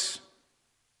that works?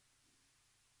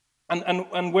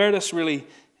 And where this really,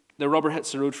 the rubber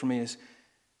hits the road for me is,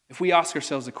 if we ask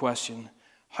ourselves the question,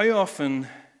 how often,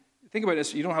 think about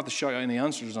this, you don't have to shout out any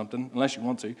answers or something, unless you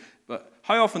want to, but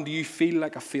how often do you feel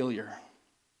like a failure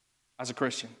as a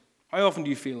Christian? How often do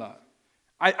you feel that?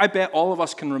 I bet all of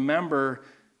us can remember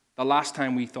the last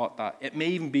time we thought that. It may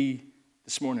even be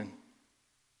this morning.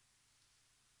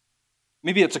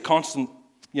 Maybe it's a constant,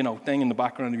 thing in the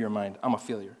background of your mind. I'm a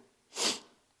failure.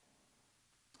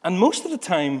 And most of the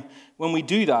time when we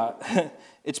do that,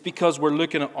 it's because we're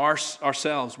looking at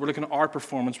ourselves. We're looking at our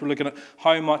performance. We're looking at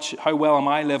how well am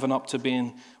I living up to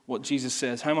being what Jesus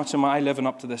says? How much am I living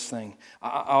up to this thing?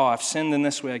 I've sinned in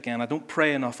this way again. I don't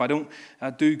pray enough. I don't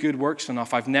do good works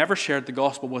enough. I've never shared the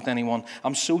gospel with anyone.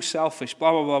 I'm so selfish,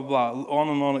 blah, blah, blah, blah. On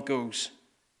and on it goes.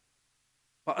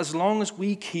 But as long as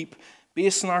we keep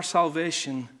basing our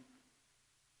salvation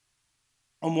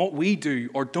on what we do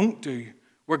or don't do,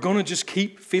 we're going to just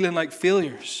keep feeling like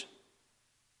failures.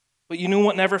 But you know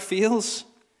what never fails?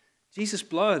 Jesus'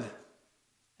 blood.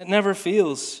 It never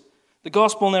fails. The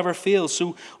gospel never fails.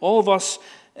 So all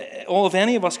of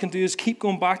any of us can do is keep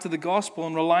going back to the gospel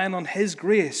and relying on his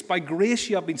grace. By grace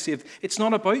you have been saved. It's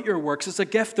not about your works. It's a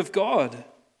gift of God.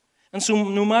 And so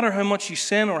no matter how much you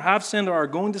sin or have sinned or are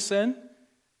going to sin,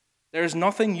 there is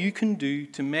nothing you can do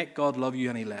to make God love you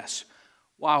any less.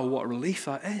 Wow, what a relief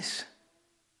that is.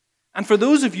 And for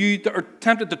those of you that are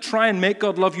tempted to try and make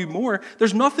God love you more,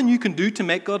 there's nothing you can do to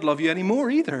make God love you anymore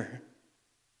either.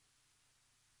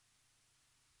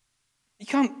 You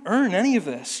can't earn any of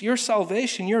this. Your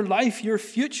salvation, your life, your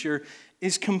future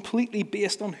is completely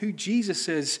based on who Jesus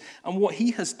is and what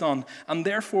he has done, and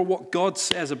therefore what God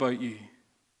says about you.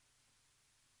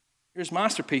 Here's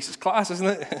masterpiece. It's class, isn't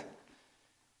it?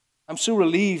 I'm so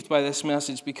relieved by this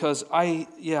message because I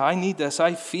need this.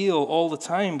 I feel all the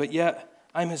time, but yet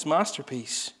I'm his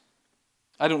masterpiece.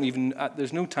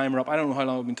 there's no timer up. I don't know how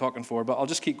long I've been talking for, but I'll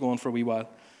just keep going for a wee while.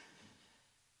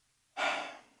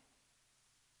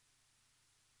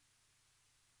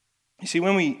 You see,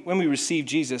 when we receive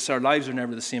Jesus, our lives are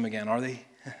never the same again, are they?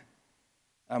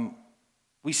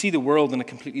 We see the world in a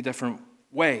completely different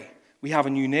way. We have a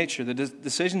new nature. The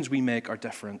decisions we make are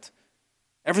different.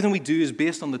 Everything we do is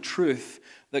based on the truth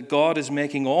that God is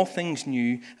making all things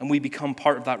new, and we become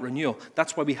part of that renewal.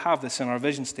 That's why we have this in our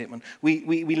vision statement.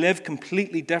 We live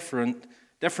completely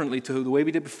differently to the way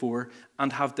we did before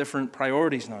and have different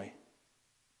priorities now.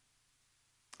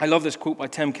 I love this quote by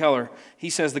Tim Keller. He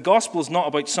says, "The gospel is not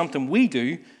about something we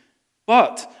do,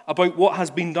 but about what has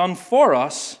been done for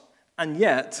us, and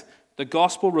yet the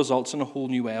gospel results in a whole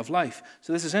new way of life."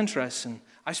 So this is interesting.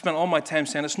 I spent all my time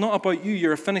saying it's not about you,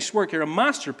 you're a finished work, you're a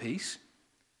masterpiece,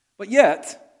 but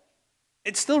yet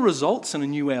it still results in a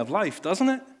new way of life, doesn't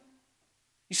it?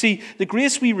 You see, the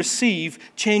grace we receive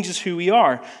changes who we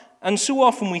are. And so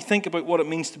often we think about what it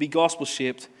means to be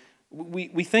gospel-shaped.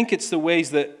 We think it's the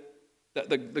ways that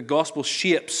the gospel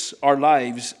shapes our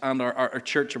lives and our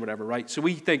church or whatever, right? So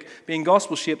we think being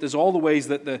gospel-shaped is all the ways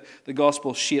that the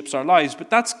gospel shapes our lives, but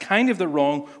that's kind of the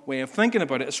wrong way of thinking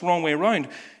about it. It's the wrong way around.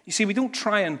 You see, we don't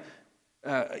try and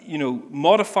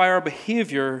modify our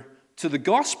behavior to the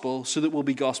gospel so that we'll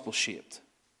be gospel-shaped.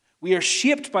 We are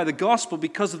shaped by the gospel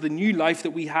because of the new life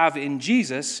that we have in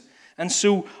Jesus, and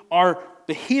so our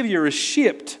behavior is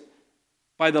shaped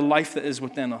by the life that is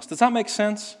within us. Does that make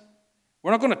sense? We're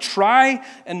not going to try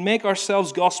and make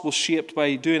ourselves gospel-shaped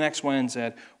by doing X, Y, and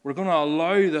Z. We're going to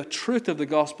allow the truth of the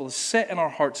gospel to sit in our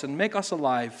hearts and make us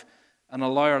alive and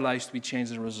allow our lives to be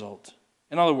changed as a result.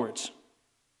 In other words,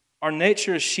 our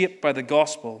nature is shaped by the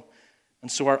gospel,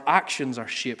 and so our actions are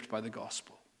shaped by the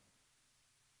gospel.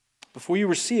 Before you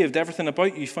were saved, everything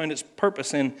about you found its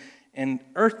purpose in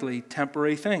earthly,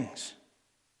 temporary things.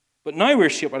 But now we're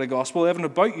shaped by the gospel. Everything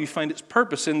about you find its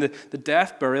purpose in the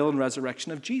death, burial, and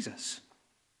resurrection of Jesus.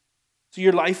 So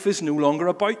your life is no longer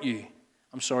about you.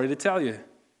 I'm sorry to tell you.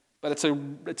 But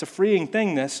it's a freeing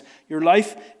thing, this. Your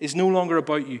life is no longer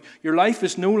about you. Your life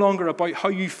is no longer about how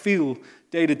you feel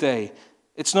day to day.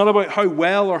 It's not about how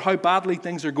well or how badly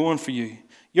things are going for you.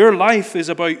 Your life is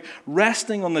about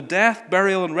resting on the death,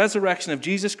 burial, and resurrection of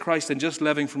Jesus Christ and just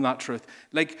living from that truth.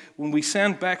 Like when we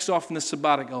send Bex off in the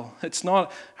sabbatical, it's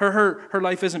not her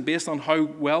life isn't based on how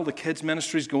well the kids'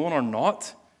 ministry is going or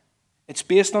not. It's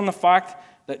based on the fact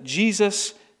that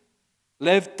Jesus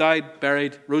lived, died,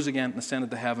 buried, rose again, and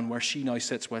ascended to heaven, where she now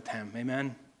sits with him.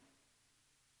 Amen.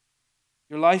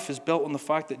 Your life is built on the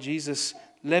fact that Jesus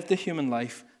lived a human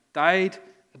life, died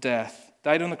a death,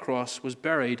 died on the cross, was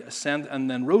buried, ascended, and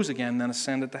then rose again, and then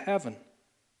ascended to heaven.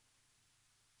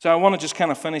 So I want to just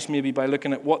kind of finish maybe by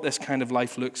looking at what this kind of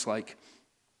life looks like.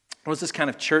 What does this kind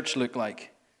of church look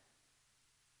like?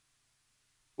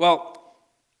 Well,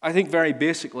 I think very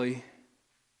basically,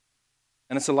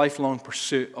 and it's a lifelong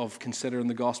pursuit of considering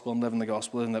the gospel and living the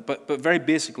gospel, isn't it? But very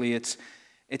basically, it's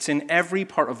in every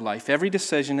part of life, every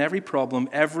decision, every problem,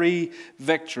 every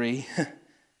victory.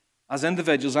 As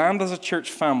individuals and as a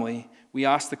church family, we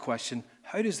ask the question,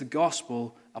 how does the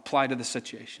gospel apply to the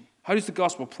situation? How does the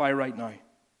gospel apply right now?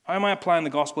 How am I applying the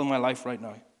gospel in my life right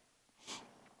now?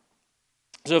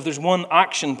 So if there's one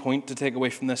action point to take away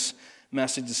from this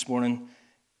message this morning,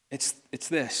 it's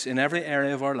this. In every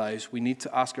area of our lives, we need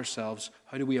to ask ourselves,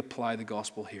 how do we apply the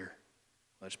gospel here?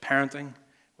 Whether it's parenting,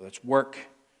 whether it's work,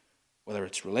 whether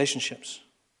it's relationships,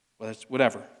 whether it's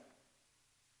whatever.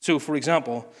 So, for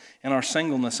example, in our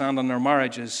singleness and in our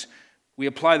marriages, we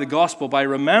apply the gospel by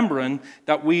remembering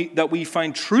that we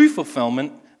find true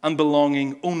fulfillment and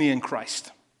belonging only in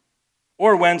Christ.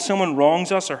 Or when someone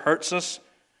wrongs us or hurts us,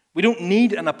 we don't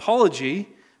need an apology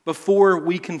before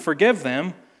we can forgive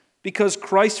them, because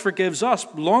Christ forgives us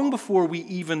long before we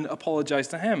even apologize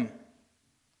to him.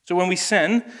 So when we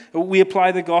sin, we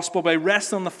apply the gospel by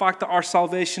resting on the fact that our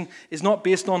salvation is not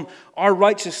based on our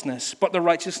righteousness, but the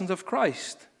righteousness of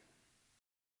Christ.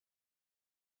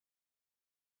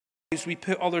 We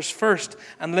put others first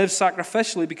and live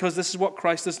sacrificially because this is what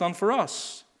Christ has done for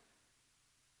us.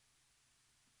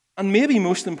 And maybe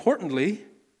most importantly,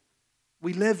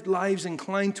 we lived lives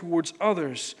inclined towards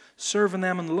others, serving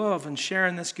them in love and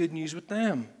sharing this good news with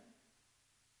them.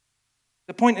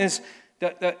 The point is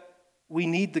that we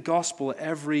need the gospel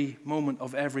every moment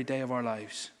of every day of our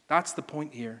lives. That's the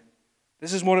point here.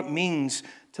 This is what it means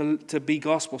to be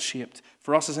gospel-shaped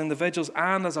for us as individuals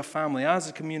and as a family, as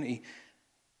a community.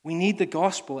 We need the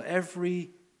gospel every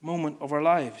moment of our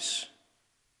lives.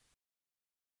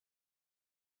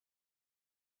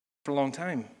 For a long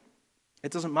time.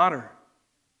 It doesn't matter.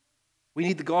 We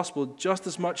need the gospel just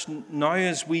as much now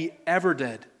as we ever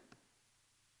did.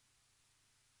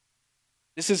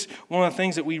 This is one of the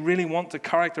things that we really want to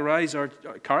characterize our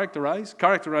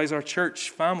church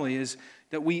family, is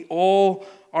that we all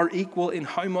are equal in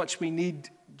how much we need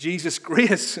Jesus'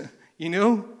 grace.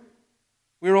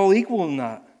 We're all equal in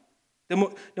that.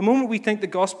 The moment we think the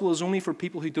gospel is only for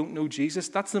people who don't know Jesus,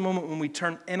 that's the moment when we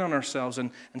turn in on ourselves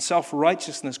and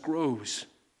self-righteousness grows.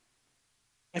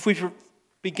 If we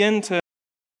begin to...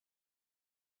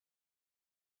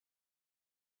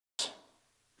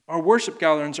 Our worship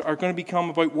gatherings are going to become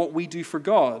about what we do for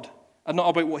God and not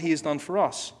about what He has done for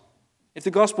us. If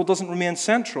the gospel doesn't remain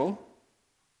central,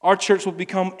 our church will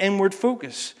become inward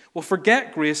focused. We'll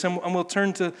forget grace and we'll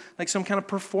turn to like some kind of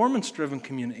performance-driven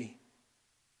community.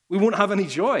 We won't have any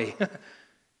joy.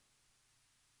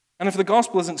 And if the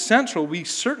gospel isn't central, we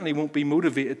certainly won't be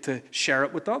motivated to share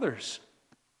it with others.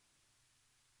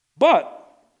 But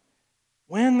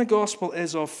when the gospel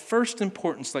is of first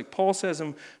importance, like Paul says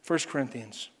in 1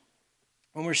 Corinthians,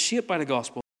 when we're shaped by the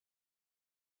gospel,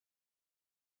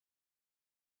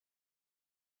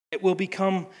 it will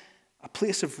become a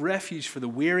place of refuge for the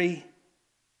weary.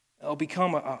 It'll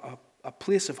become a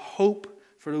place of hope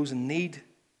for those in need.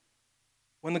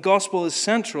 When the gospel is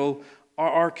central,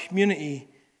 our community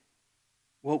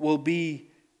will be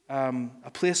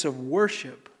a place of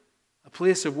worship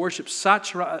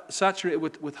saturated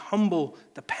with humble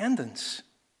dependence.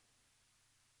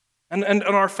 And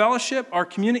our fellowship, our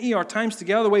community, our times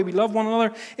together, the way we love one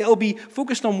another, it'll be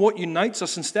focused on what unites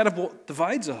us instead of what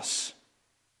divides us.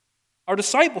 Our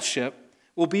discipleship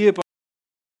will be about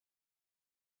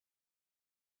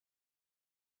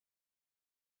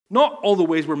not all the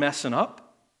ways we're messing up.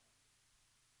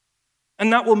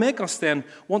 And that will make us then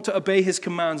want to obey His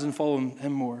commands and follow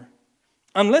Him more.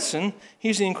 And listen,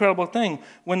 here's the incredible thing.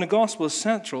 When the gospel is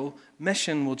central,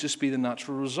 mission will just be the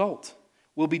natural result.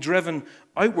 We'll be driven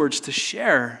outwards to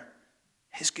share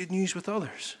His good news with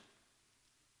others.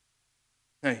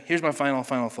 Now, here's my final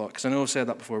thought, because I know I've said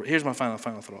that before, but here's my final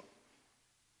thought.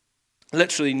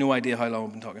 Literally no idea how long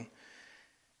I've been talking.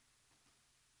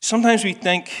 Sometimes we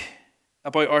think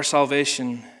about our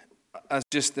salvation as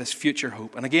just this future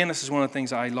hope. And again, this is one of the things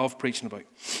that I love preaching about.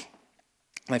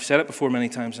 And I've said it before many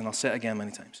times, and I'll say it again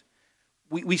many times.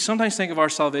 We sometimes think of our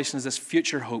salvation as this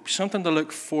future hope, something to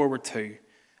look forward to,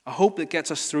 a hope that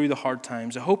gets us through the hard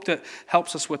times, a hope that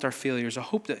helps us with our failures, a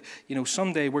hope that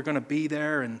someday we're going to be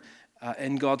there and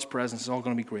in God's presence, it's all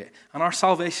going to be great. And our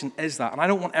salvation is that. And I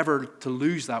don't want ever to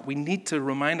lose that. We need to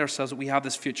remind ourselves that we have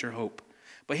this future hope.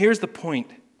 But here's the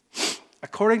point.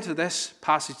 According to this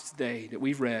passage today that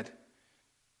we've read,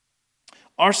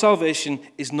 our salvation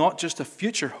is not just a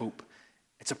future hope,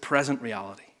 it's a present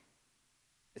reality.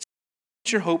 It's a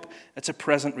future hope, it's a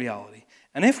present reality.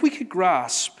 And if we could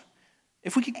grasp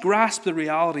the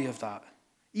reality of that,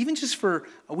 even just for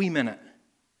a wee minute,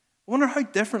 I wonder how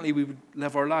differently we would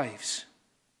live our lives.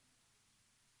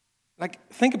 Like,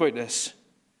 think about this.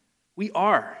 We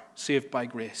are saved by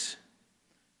grace.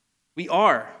 We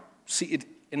are seated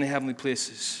in the heavenly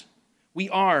places. We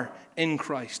are in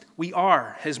Christ. We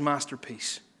are His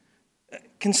masterpiece.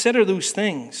 Consider those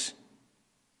things.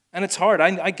 And it's hard.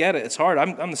 I get it. It's hard.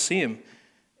 I'm the same.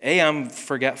 A, I'm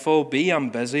forgetful. B, I'm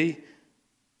busy.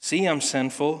 C, I'm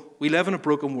sinful. We live in a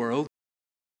broken world.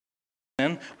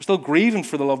 We're still grieving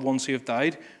for the loved ones who have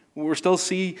died. We still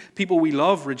see people we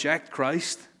love reject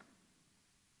Christ.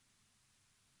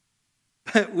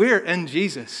 But we're in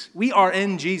Jesus. We are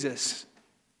in Jesus.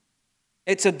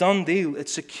 It's a done deal.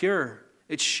 It's secure.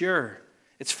 It's sure.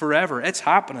 It's forever. It's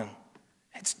happening.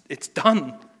 It's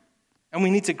done. And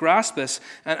we need to grasp this.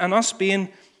 And us being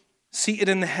seated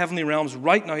in the heavenly realms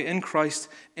right now in Christ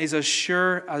is as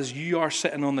sure as you are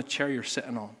sitting on the chair you're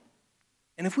sitting on.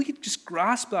 And if we could just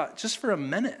grasp that just for a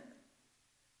minute,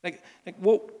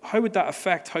 how would that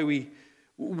affect how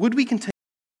would we continue?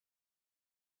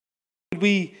 Would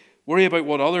we worry about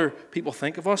what other people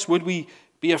think of us? Would we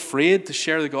be afraid to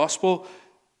share the gospel?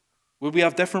 Would we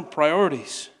have different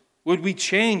priorities? Would we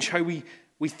change how we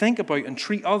think about and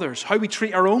treat others, how we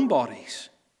treat our own bodies?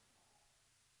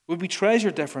 Would we treasure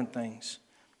different things?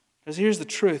 Because here's the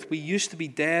truth. We used to be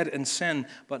dead in sin,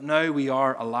 but now we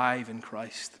are alive in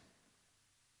Christ.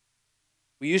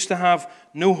 We used to have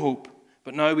no hope,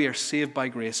 but now we are saved by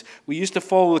grace. We used to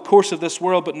follow the course of this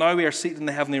world, but now we are seated in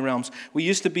the heavenly realms. We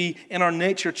used to be in our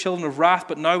nature children of wrath,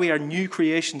 but now we are new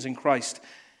creations in Christ.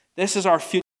 This is our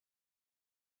future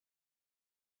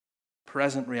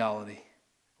present reality.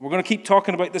 We're going to keep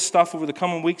talking about this stuff over the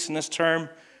coming weeks in this term.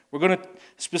 We're going to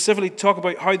specifically talk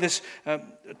about how this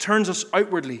turns us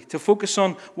outwardly, to focus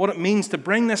on what it means to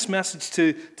bring this message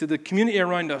to the community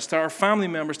around us, to our family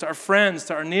members, to our friends,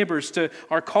 to our neighbors, to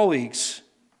our colleagues.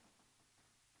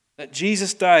 That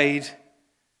Jesus died,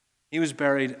 he was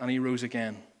buried, and he rose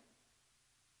again.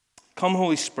 Come,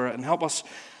 Holy Spirit, and help us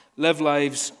live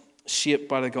lives shaped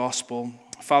by the gospel.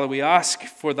 Father, we ask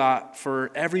for that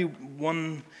for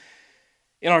everyone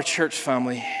in our church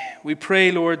family. We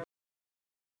pray, Lord,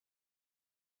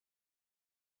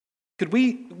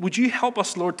 would you help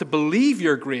us, Lord, to believe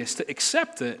your grace, to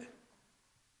accept it?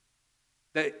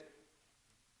 That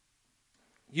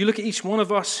you look at each one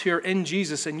of us here in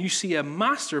Jesus and you see a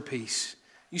masterpiece.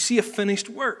 You see a finished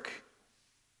work.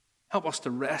 Help us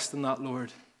to rest in that,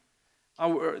 Lord.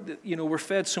 We're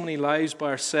fed so many lies by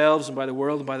ourselves and by the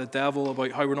world and by the devil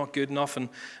about how we're not good enough and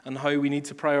how we need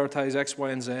to prioritize X, Y,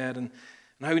 and Z and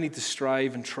how we need to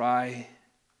strive and try.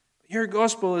 Your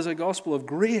gospel is a gospel of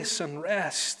grace and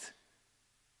rest.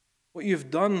 What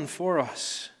you've done for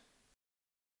us.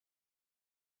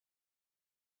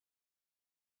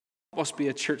 Help us be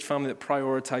a church family that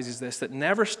prioritizes this, that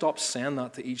never stops saying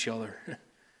that to each other.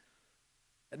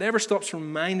 It never stops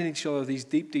reminding each other of these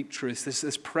deep, deep truths,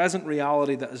 this present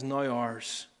reality that is now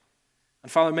ours. And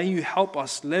Father, may you help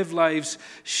us live lives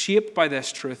shaped by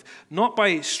this truth, not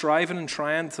by striving and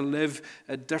trying to live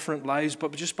different lives,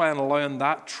 but just by allowing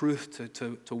that truth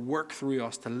to work through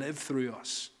us, to live through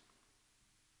us.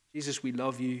 Jesus, we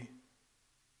love you.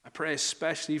 I pray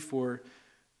especially for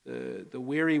the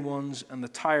weary ones and the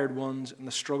tired ones and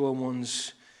the struggling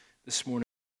ones this morning.